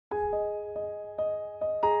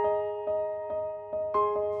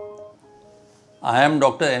I am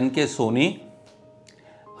Dr. N.K. SONI.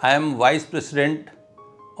 I am Vice President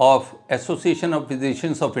of Association of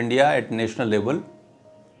Physicians of India at national level.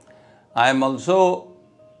 I am also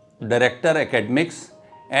Director Academics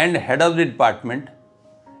and Head of the Department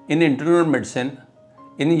in Internal Medicine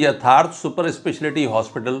in Yatharth Super Speciality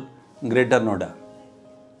Hospital, Greater Noida.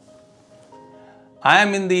 I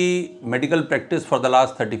am in the medical practice for the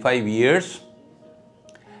last 35 years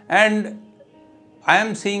and I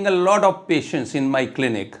am seeing a lot of patients in my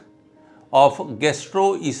clinic of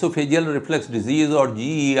gastroesophageal reflux disease or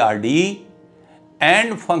GERD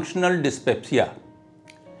and functional dyspepsia,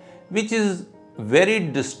 which is very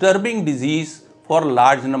disturbing disease for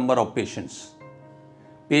large number of patients.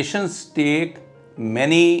 Patients take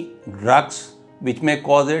many drugs which may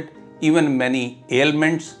cause it, even many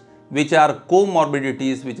ailments which are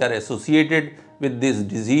comorbidities which are associated with this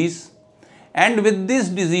disease. And with this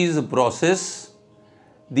disease process,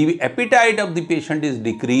 the appetite of the patient is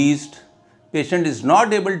decreased, patient is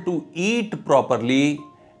not able to eat properly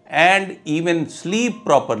and even sleep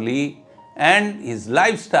properly, and his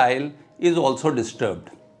lifestyle is also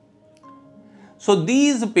disturbed. So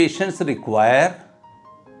these patients require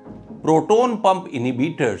proton pump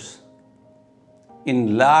inhibitors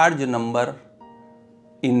in large number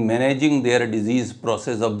in managing their disease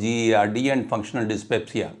process of GERD and functional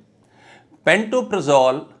dyspepsia.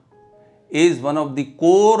 Pantoprazole is one of the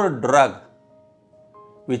core drug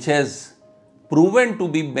which has proven to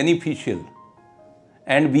be beneficial,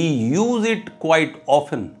 and we use it quite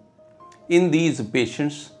often in these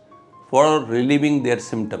patients for relieving their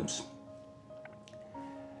symptoms.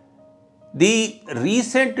 The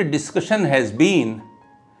recent discussion has been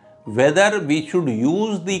whether we should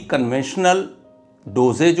use the conventional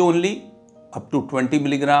dosage only up to 20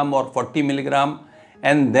 milligram or 40 milligram,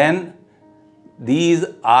 and then these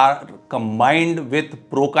are combined with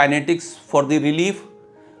prokinetics for the relief.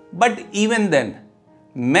 But even then,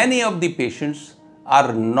 many of the patients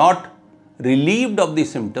are not relieved of the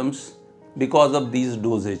symptoms because of these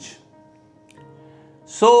dosage.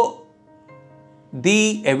 So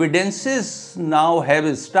the evidences now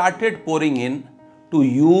have started pouring in to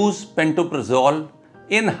use pantoprazole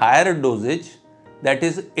in higher dosage, that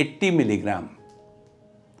is 80 milligram.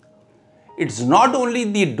 It's not only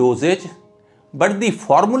the dosage, but the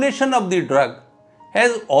formulation of the drug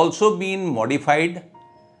has also been modified,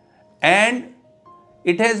 and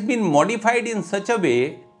it has been modified in such a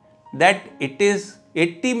way that it is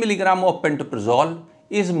 80 milligram of pantoprazole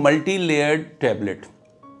is multi-layered tablet,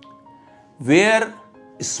 where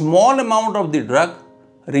a small amount of the drug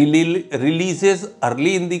releases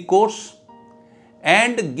early in the course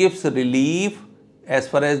and gives relief as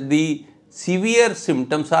far as the severe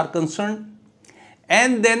symptoms are concerned,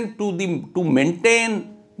 and then to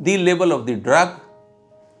maintain the level of the drug,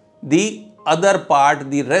 the other part,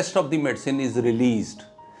 the rest of the medicine is released.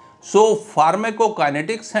 So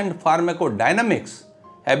pharmacokinetics and pharmacodynamics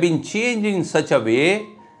have been changed in such a way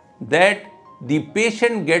that the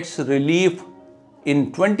patient gets relief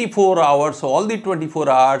in 24 hours, all the 24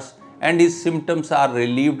 hours, and his symptoms are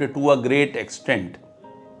relieved to a great extent.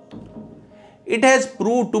 It has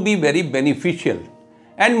proved to be very beneficial,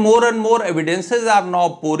 and more evidences are now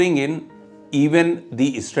pouring in. Even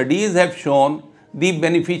the studies have shown the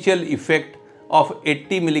beneficial effect of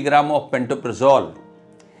 80 milligram of pantoprazole.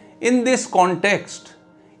 In this context,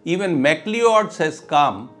 even McLeod's has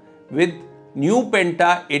come with new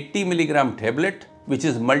Penta 80 milligram tablet, which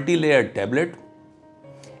is multi-layered tablet,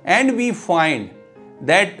 and we find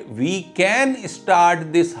that we can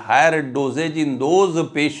start this higher dosage in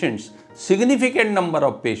those patients, significant number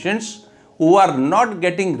of patients who are not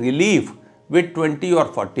getting relief with 20 or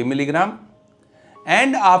 40 milligram.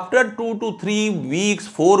 And after 2 to 3 weeks,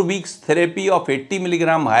 4 weeks therapy of 80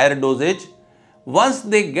 milligram higher dosage, once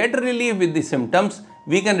they get relief with the symptoms,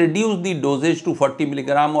 we can reduce the dosage to 40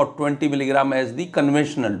 milligram or 20 milligram as the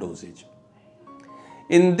conventional dosage.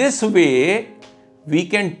 In this way, we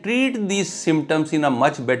can treat these symptoms in a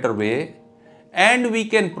much better way, and we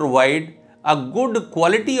can provide a good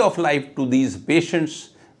quality of life to these patients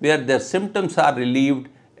where their symptoms are relieved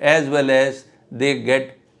as well as they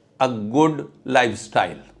get a good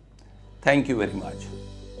lifestyle. Thank you very much.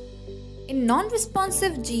 In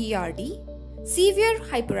non-responsive GERD, severe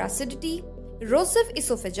hyperacidity, erosive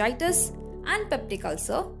esophagitis and peptic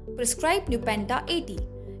ulcer, prescribe Nupenta 80,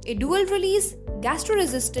 a dual-release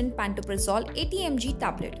gastro-resistant pantoprazole 80 mg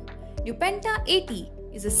tablet. Nupenta 80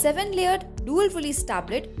 is a 7-layered dual-release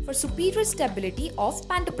tablet for superior stability of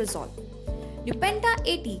pantoprazole. Nupenta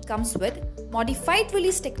 80 comes with modified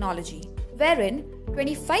release technology, wherein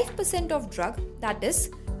 25% of drug, that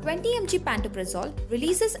is 20 mg pantoprazole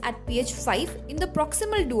releases at pH 5 in the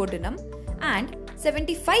proximal duodenum and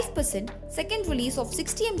 75% second release of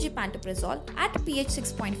 60 mg pantoprazole at pH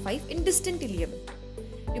 6.5 in distant ileum.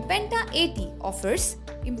 Nupenta 80 offers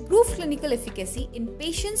improved clinical efficacy in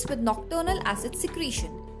patients with nocturnal acid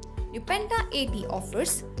secretion. Nupenta 80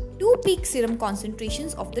 offers 2 peak serum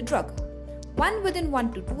concentrations of the drug, one within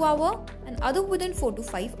 1 to 2 hours and other within 4 to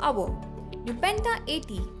 5 hours. Nupenta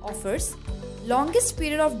 80 offers longest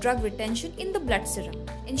period of drug retention in the blood serum,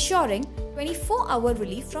 ensuring 24-hour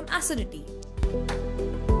relief from acidity.